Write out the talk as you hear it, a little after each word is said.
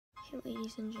Hey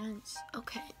ladies and gents,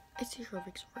 okay, it's your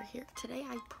Rubik's over here. Today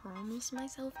I promised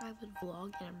myself I would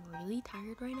vlog and I'm really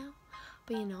tired right now.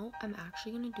 But you know, I'm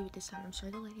actually gonna do it this time. I'm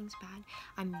sorry the lighting's bad.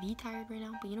 I'm tired right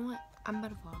now, but you know what? I'm about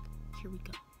to vlog. Here we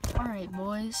go. Alright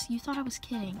boys, you thought I was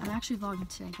kidding. I'm actually vlogging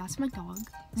today. That's my dog,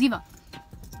 Ziva.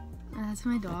 That's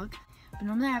my dog. But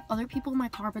normally I have other people in my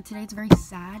car, but today it's very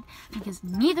sad because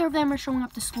neither of them are showing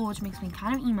up to school, which makes me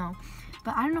kind of emo.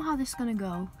 But I don't know how this is gonna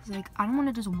go. Like, I don't want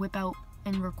to just whip out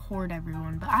and record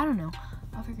everyone, but I don't know.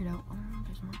 I'll figure it out. Oh,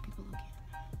 there's more people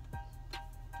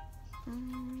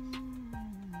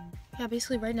looking. Yeah,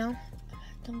 basically right now, I'm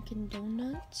at Dunkin'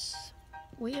 Donuts,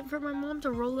 waiting for my mom to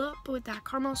roll up with that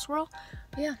caramel swirl.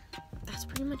 But yeah, that's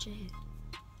pretty much it.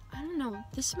 I don't know.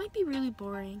 This might be really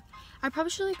boring. I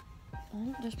probably should like.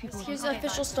 Oh, there's people. Here's the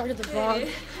official start of the vlog.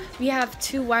 We have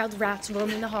two wild rats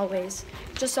roaming the hallways.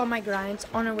 Just on my grinds,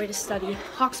 on our way to study.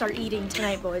 Hawks are eating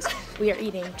tonight, boys. We are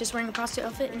eating. Just wearing a prostitute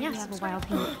outfit, and yeah, we have a wild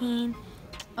Hannah.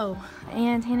 Oh,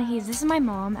 and Hannah Hayes. This is my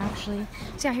mom, actually.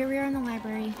 So yeah, here we are in the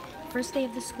library. First day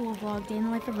of the school vlog, day in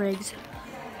the life of Riggs.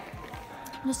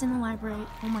 I'm just in the library.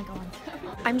 Oh my god.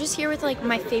 I'm just here with like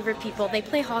my favorite people. They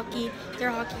play hockey. They're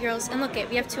hockey girls. And look,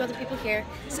 we have two other people here.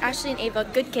 It's Ashley and Ava.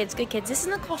 Good kids, good kids. This is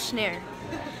Nicole Schneer.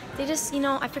 They just, you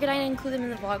know, I forget I didn't include them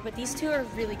in the vlog, but these two are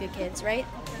really good kids, right?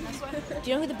 Do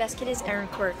you know who the best kid is? Erin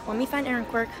Quirk. When we find Erin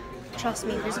Quirk, trust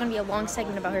me, there's gonna be a long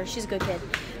segment about her. She's a good kid.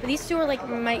 But these two are like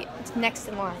my next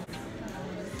in line.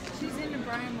 She's in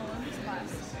Brian Maloney's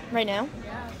class. Right now?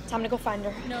 Yeah. Time to go find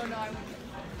her. No, I won't.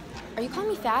 Are you calling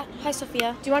me fat? Hi,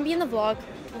 Sophia. Do you want to be in the vlog?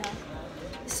 Yeah.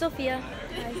 Sophia.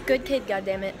 Hi. Good kid,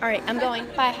 goddammit. All right, I'm going.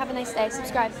 Bye. Have a nice day.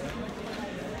 Subscribe.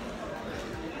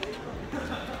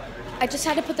 I just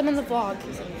had to put them in the vlog.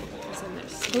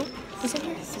 Who? Who's in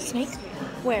here? Snake?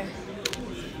 Where?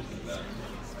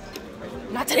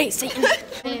 Not today, Satan.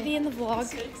 Want to be in the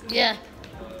vlog? Yeah.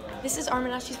 This is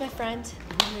Armina. She's my friend.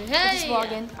 Hey. We're just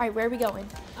vlogging. All right, where are we going?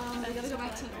 We gotta go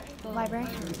back to The library?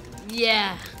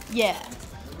 Yeah. Yeah.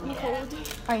 I'm cold.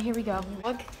 All right, here we go.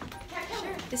 Vlog.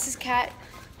 Sure. This is Kat.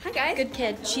 Hi guys. Good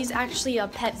kid. She's actually a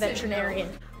pet veterinarian.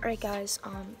 All right, guys.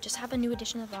 Just have a new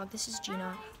addition to the vlog. This is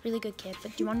Gina. Really good kid.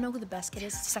 But do you want to know who the best kid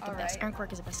is? Second best. Erin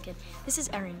Quirk is the best kid. This is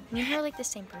Erin. Me and her are like the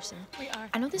same person. We are.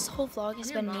 I know this whole vlog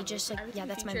has been me just like, yeah,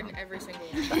 that's my mom. Every single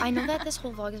one. But I know that this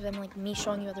whole vlog has been like me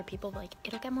showing you other people. But like,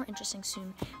 it'll get more interesting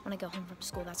soon when I go home from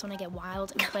school. That's when I get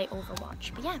wild and play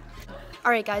Overwatch. But yeah.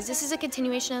 All right, guys. This is a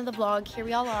continuation of the vlog. Here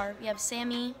we all are. We have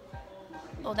Sammy.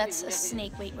 Oh, that's a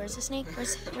snake. Wait, where's the snake?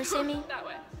 Where's Sammy? That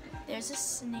way. There's a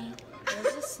snake.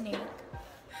 There's a snake.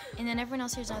 And then everyone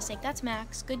else here's not a snake. That's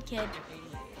Max. Good kid.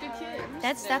 Good kid.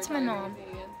 That's my mom.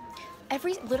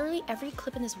 Literally every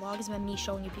clip in this vlog has been me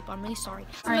showing you people. I'm really sorry.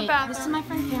 All right, this is my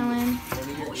friend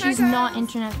Kaylin. She's not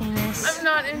internet famous. I'm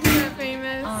not internet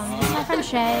famous. This is my friend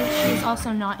Shay. She's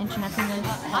also not internet famous.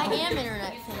 I am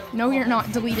internet famous. No, you're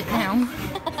not. Delete it now.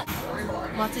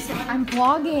 Lots of I'm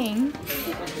vlogging.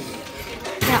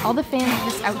 Yeah, all the fans are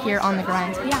just out here on the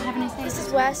grind. Yeah, have a nice day. This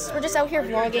is Wes. We're just out here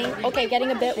vlogging. Okay,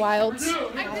 getting a bit wild.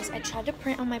 Guys, I tried to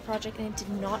print on my project and it did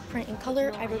not print in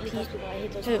color. I repeat.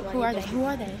 Who are they? Who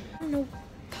are they? I don't know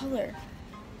color.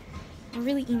 I'm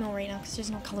really emo right now because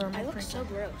there's no color on my print. So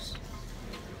gross.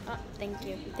 Thank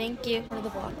you. Thank you. For the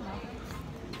vlog.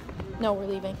 No, we're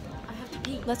leaving. I have to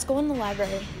pee. Let's go in the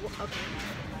library. Okay.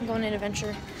 I'm going on an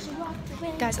adventure.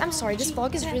 Guys, I'm sorry. This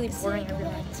vlog is really boring, I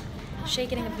realize. Shay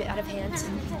getting a bit out of hand.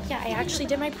 Yeah, I actually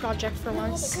did my project for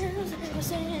once.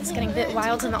 It's getting a bit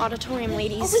wild in the auditorium,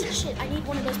 ladies. Holy shit, I need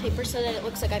one of those papers so that it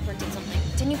looks like I printed something.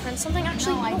 Didn't you print something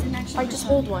actually? No, I didn't actually. Alright, just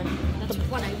hold one. That's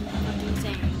what I'm doing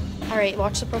saying. Alright,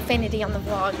 watch the profanity on the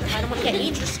vlog. I don't want to get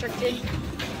age restricted.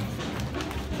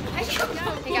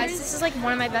 Hey guys, this is like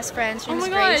one of my best friends. Her Oh name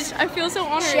my is Grace. gosh, I feel so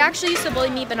honored. She actually used to bully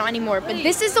me, but not anymore. But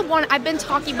this is the one I've been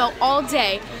talking about all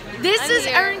day. This is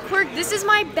Erin Quirk. This is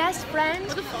my best friend.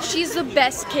 She's the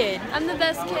best kid. I'm the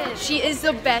best kid. She is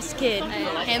the best kid.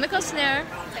 Hannah Snare.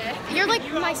 You're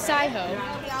like my sci-ho.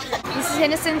 This is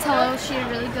Innocence. Hello. She did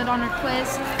really good on her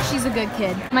quiz. She's a good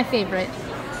kid. My favorite.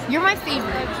 You're my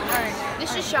favorite. Alright.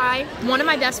 This is Shy. One of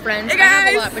my best friends. Hey I have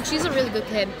a guys! lot, but she's a really good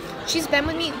kid. She's been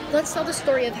with me. Let's tell the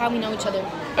story of how we know each other.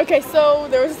 Okay, so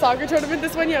there was a soccer tournament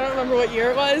this one year. I don't remember what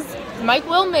year it was. Mike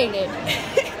Will made it.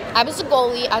 I was the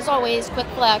goalie, as always. Quick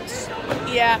flex.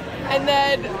 Yeah, and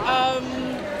then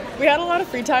we had a lot of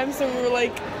free time, so we were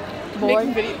like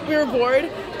Bored? We were bored,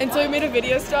 and so we made a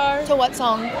video star. To what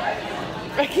song?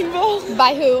 Wrecking Ball.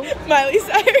 By who? Miley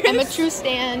Cyrus. I'm a true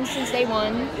stan since day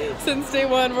one. Since day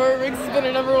one, where Riggs has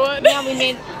been a #1. Yeah, we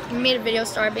made a video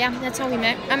star, but yeah, that's how we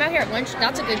met. I'm out here at lunch.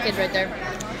 That's a good kid right there.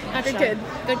 That's Good Shy. kid.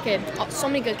 Good kid. Oh, so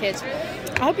many good kids.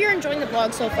 I hope you're enjoying the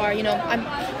vlog so far. You know, I'm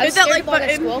Hit that like vlog at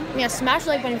button. school. Yeah, smash the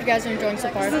like button if you guys are enjoying so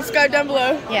far. Subscribe down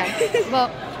below. Yeah. Well,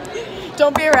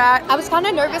 Don't be a rat. I was kind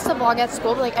of nervous to vlog at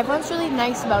school, but like everyone's really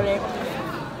nice about it.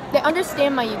 They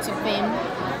understand my YouTube fame.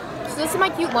 So this is my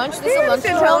cute lunch. This is a lunch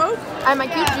control. I have my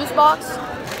cute juice box,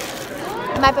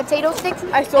 my potato sticks,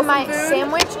 and my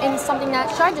sandwich, and something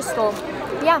that I just stole.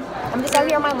 Yeah, I'm just out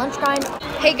here on my lunch time.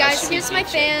 Hey guys, here's my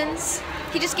fans.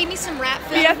 He just gave me some rat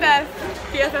food. BFF.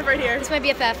 BFF right here. It's my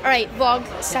BFF. All right, vlog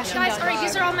session. Guys, All right,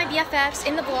 these are all my BFFs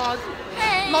in the vlog.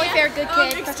 Hey. Molly Fair, good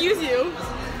kid. Excuse you.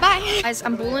 Bye. Guys,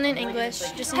 I'm booling in English.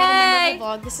 Just another member of the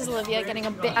vlog. This is Olivia getting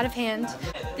a bit out of hand.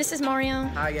 This is Mario.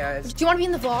 Hi guys. Do you want to be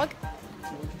in the vlog?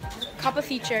 Cop a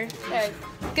feature. Hey.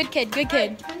 Good kid, good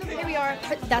kid. Here we are.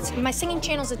 That's my singing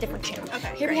channel is a different channel.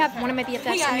 Okay, here we have one of my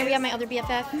BFFs, and here we have my other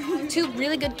BFF. Two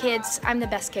really good kids. I'm the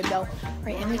best kid though. All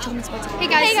right, Emily, tell me about Hey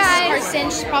guys, this is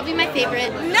Carson. She's probably my favorite.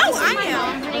 No, I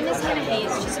am. Her name is Hannah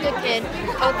Hayes. She's a good kid.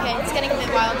 Okay, it's getting a bit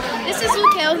wild. This is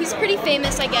Luke Hill. He's pretty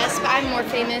famous, I guess, but I'm more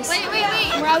famous. Wait.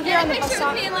 We're out here on the bus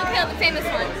stop. Me and Luke Hill, the famous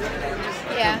one.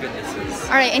 Yeah.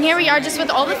 All right, and here we are just with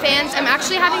all the fans. I'm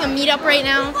actually having a meetup right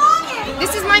now.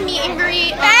 This is my meet and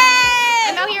greet.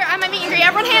 I'm out here at my meet and greet.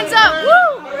 Everyone hands up.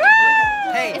 Woo!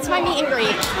 Hey. It's my meet and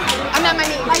greet. I'm at my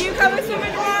meet and Are greet. you coming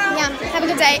swimming tomorrow? Yeah, have a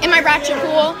good day. In my ratchet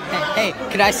pool. Hey,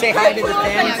 could I say hi to the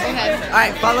fans? Yeah, go ahead. All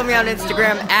right, follow me on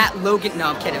Instagram at Logan. No,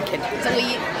 I'm kidding.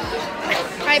 Delete.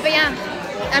 All right, but yeah.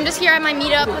 I'm just here at my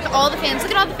meetup with all the fans.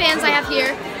 Look at all the fans I have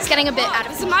here. It's getting a bit out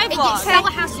of. This is my vlog.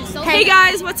 Stella has to. Hey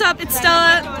guys, what's up? It's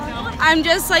Stella. I'm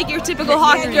just like your typical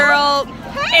hockey girl.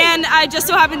 And I just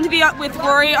so happened to be up with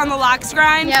Rory on the Lax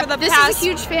Grind Yeah, for the this past. is a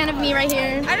huge fan of me right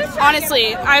here.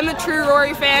 Honestly, I'm a true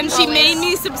Rory fan. She Always. made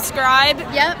me subscribe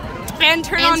Yep. and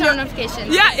turn And on turn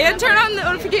notifications. Yeah, and turn on the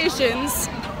notifications.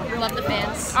 Love the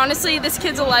fans. Honestly, this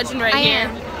kid's a legend right I here.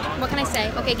 am. What can I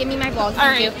say? Okay, give me my vlog. All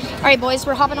Thank right. you. All right, boys,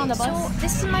 we're hopping on the bus. So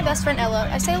this is my best friend Ella.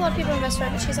 I say a lot of people are my best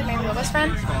friend, but she's like my real best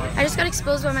friend. I just got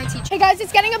exposed by my teacher. Hey guys,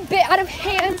 it's getting a bit out of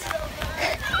hand.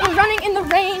 We're running in the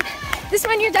rain. This is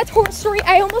my near-death horror story.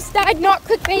 I almost died, not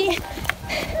clickbait.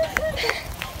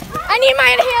 I need my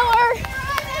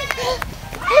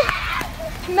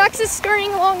inhaler. Max is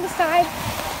scurrying along the side.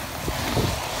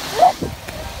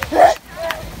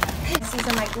 These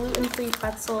are my gluten-free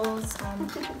pretzels.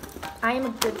 I am a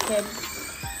good kid.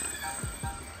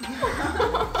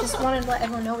 Just wanted to let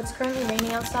everyone know it's currently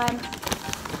raining outside.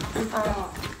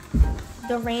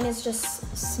 The rain is just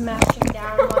smashing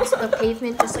down onto the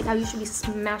pavement, just like how you should be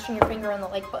smashing your finger on the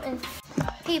like button.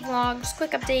 Hey vlog, just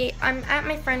quick update. I'm at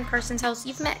my friend Carson's house.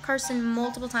 You've met Carson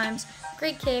multiple times.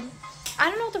 Great kid. I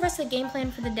don't know what the rest of the game plan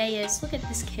for the day is. Look at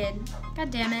this kid.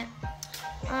 God damn it.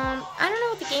 I don't know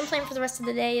what the game plan for the rest of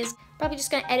the day is. Probably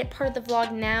just gonna edit part of the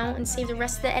vlog now and save the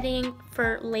rest of the editing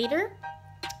for later,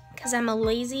 because I'm a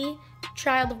lazy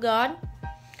child of God.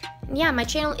 And yeah, my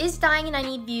channel is dying and I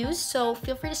need views, so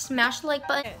feel free to smash the like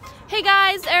button. Hey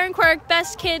guys, Erin Quirk,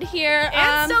 best kid here.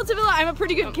 And Stelta Villa, I'm a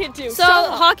pretty good kid too. So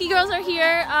hockey girls are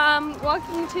here,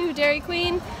 walking to Dairy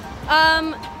Queen.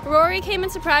 Rory came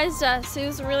and surprised us. It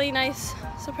was a really nice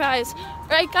surprise.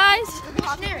 Right guys?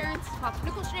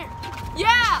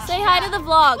 Yeah. Say hi to the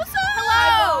vlog.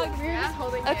 Hello.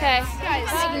 Okay.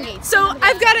 So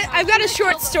I've got a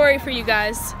short story for you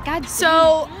guys.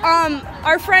 So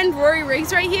our friend Rory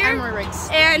Riggs right here. I'm Rory Riggs.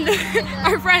 And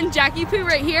our friend Jackie Poo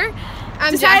right here.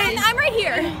 I'm Jackie. I'm right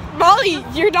here. Molly,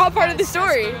 you're not part of the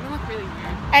story.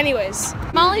 Anyways.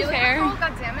 Molly Fair.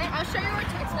 God damn it. I'll show you our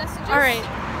text messages. All right.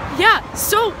 Yeah.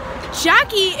 So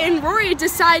Jackie and Rory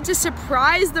decide to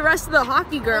surprise the rest of the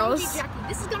hockey girls.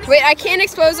 Wait, I can't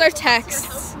expose our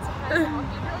texts.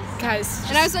 Guys,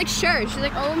 And I was like, sure. She's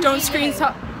like, oh, don't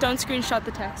screenshot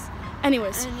the text.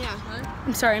 Anyways,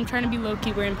 I'm sorry. I'm trying to be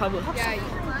low-key. We're in public.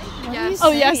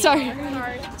 Oh yeah, sorry.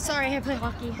 Sorry, I play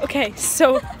hockey. Okay,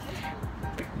 so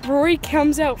Rory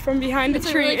comes out from behind the It's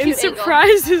a tree really and cute angle.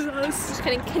 surprises us. Just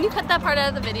kidding. Can you cut that part out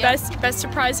of the video? Best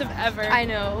surprise of ever. I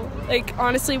know. Like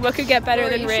honestly, what could get better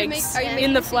than Riggs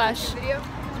in the flesh?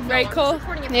 Right, Cole?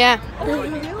 Yeah.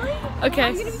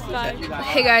 Okay. Bye.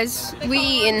 Hey guys, we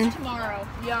eating.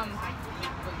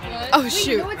 Oh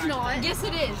shoot. No, it's not. Yes,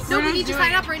 it is. No, we need to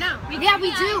sign up right now. Yeah,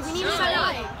 we do. We need to sign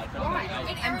up.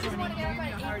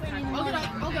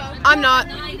 I'm not.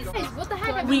 Guys, what the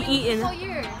heck? We eating.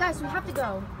 Guys, we have to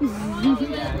go.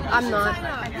 I'm not.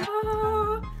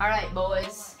 All right,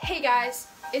 boys. Hey guys,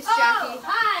 it's Jackie.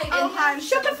 Hi. hi.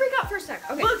 Shut the freak up for a sec.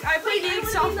 Okay. Look, I play league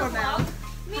softball now.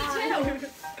 Me too.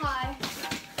 Hi.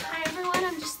 Hi everyone,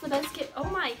 I'm just the best kid. Oh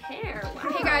my hair. Wow.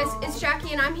 Hey guys, it's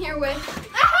Jackie and I'm here with.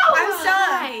 I'm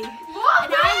Stella.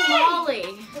 And I'm Molly.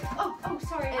 Oh,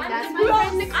 sorry. And that's my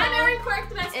friend Nicole. I'm Erin Quirk,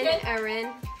 the best kid and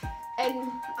Erin.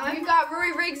 And we've got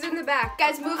Rory Riggs in the back.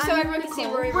 Guys, move so everyone can see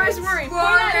Rory Riggs. Where's Rory?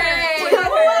 Rory!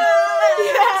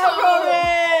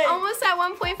 Rory! Almost at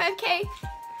 1.5K.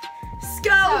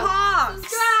 Go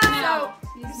Hawks! So,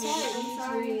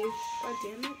 Sorry. God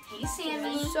damn it. Hey,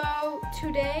 Sammy. So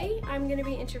today I'm gonna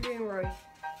be interviewing Rory.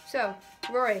 So,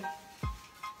 Rory,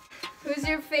 who's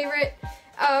your favorite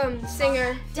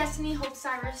singer? Destiny Hope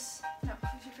Cyrus. No,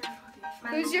 who's your favorite hockey?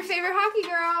 Who's your favorite hockey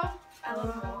girl? I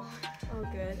love her. Oh,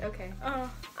 good. Okay.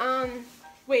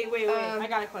 Wait. Um, I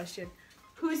got a question.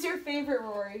 Who's your favorite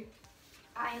Rory?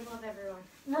 I love everyone.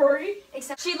 Rory?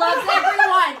 Except she loves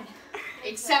everyone.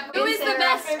 Except Who is the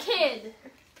best kid?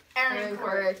 Aaron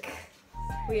Quirk.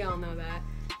 We all know that.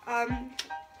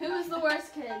 Who is the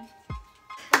worst kid?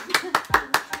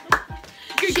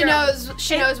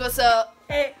 She knows what's up.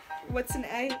 A. What's an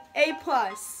A? A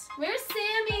plus. Where's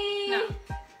Sammy? No.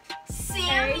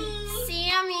 Sammy.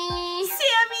 Sammy.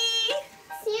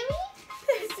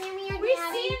 Sammy, your Where's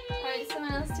daddy. Sammy? Alright,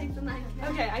 someone else take the mic.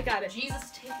 Okay, I got it.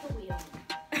 Jesus, take the wheel.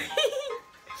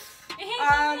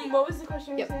 What was the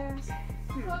question Yep. you were saying?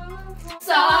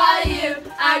 Saw you,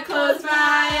 I closed my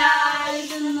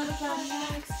eyes and the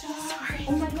flashbacks.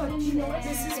 Oh my god, did you know it?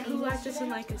 This is who actors in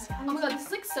like us. Oh my god, this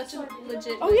is like such a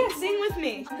legit. Oh yeah, sing with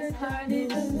me.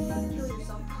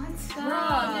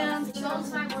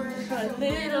 But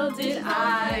little did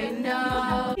I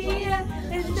know. Yeah,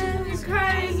 and then we're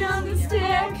crying on the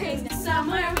staircase.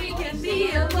 Somewhere we can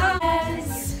be alone.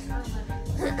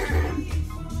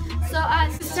 So I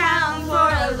sit down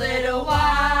for a little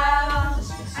while.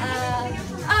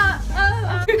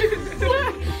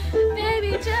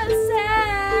 Baby, just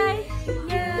say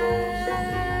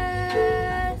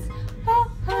yes.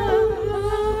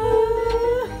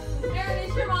 Erin,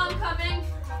 is your mom coming?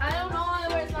 I don't know.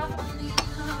 Where's my phone?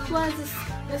 Why is this?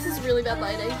 This is really bad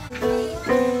lighting.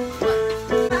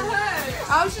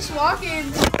 I was just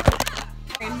walking.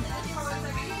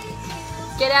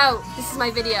 Get out. This is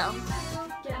my video.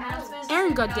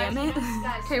 Aaron, goddammit.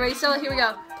 Okay, ready, Stella? Here we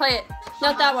go. Play it.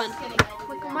 Not that one.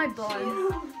 Look at my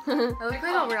bun. I look like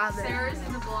a rabbit. Sarah's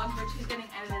in the vlog, but she's getting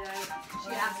edited out.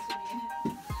 She asked to be in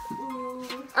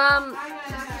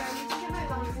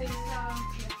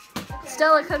it.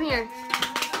 Stella, come here.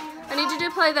 I need you to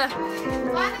play the.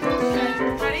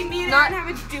 Ready? Me and Not- Aaron have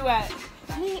a duet.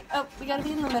 Oh, we gotta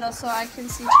be in the middle so I can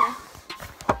see you.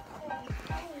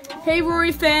 Hey,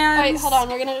 Rory fans. Alright, hold on.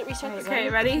 We're gonna restart this. Okay,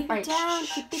 ready? Keep it down.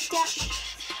 Keep it down.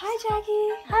 Hi, Jackie.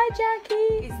 Hi,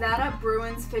 Jackie. Is that a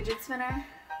Bruins fidget spinner?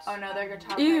 Oh no, they're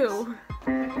guitar picks. Ew.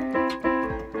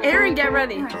 Aaron, get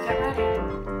ready. Alright, get ready.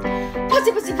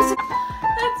 Pussy, pussy, pussy.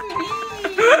 That's mean.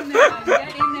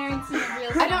 Get in there and sing a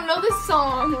real song. I don't know this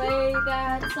song. Play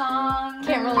that song.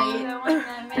 Can't relate. The one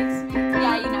that makes me.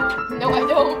 Yeah, you know it. No, I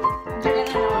don't. You're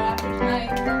gonna know it after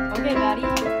tonight. Okay, buddy.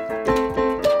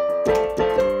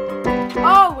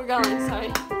 Oh, we're going.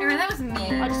 Sorry. Aaron, that was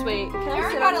mean. I'll just wait. Can I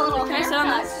Aaron sit got on a little Can I sit on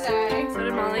haircut this? today. So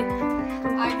did Molly. I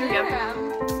did am.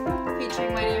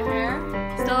 Featuring Way to Your Hair.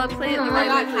 Stella, play it the Oh, right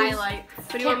I way, got please. Highlights.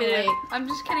 What do you want me to do? I'm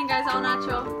just kidding, guys. All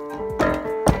natural.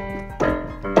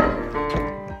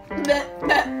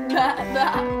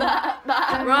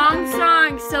 Wrong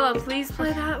song. Stella, please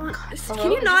play that one.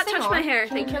 Can you not touch my hair?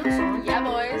 Thank you. Yeah,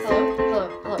 boys.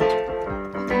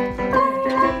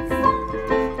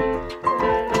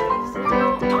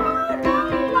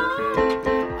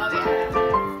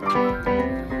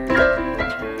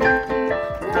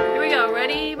 Here we go.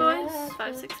 Ready, boys?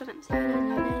 5, 6,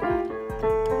 7.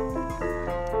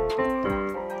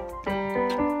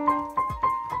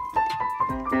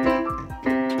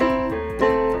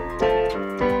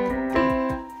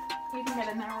 You can get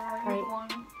in there, Rory.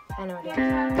 I know it.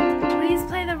 Please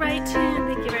play the right tune.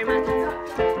 Thank you very much.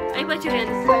 I play 2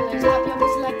 hands. Ladies, pop your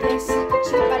pussy like this.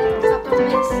 Shake your body, don't stop, don't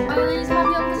miss. All you ladies, pop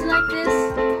your pussy like this.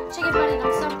 Shake your body,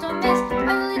 don't stop, don't miss. All you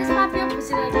ladies, pop your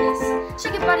pussy like this.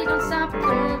 Shake your body, don't stop,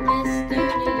 don't miss.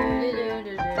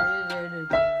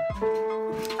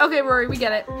 Okay, Rory, we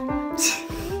get it.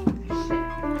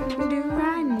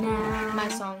 My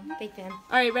song, big fan.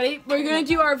 Alright, ready? We're gonna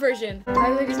do our version. All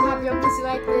you ladies, pop your pussy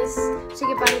like this. Shake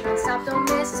your body, don't stop, don't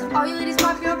miss. All you ladies,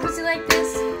 pop your pussy like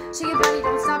this. Shake your body,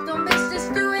 don't stop, don't miss.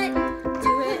 Just do it,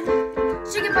 do it.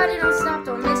 Shake your body, don't stop, don't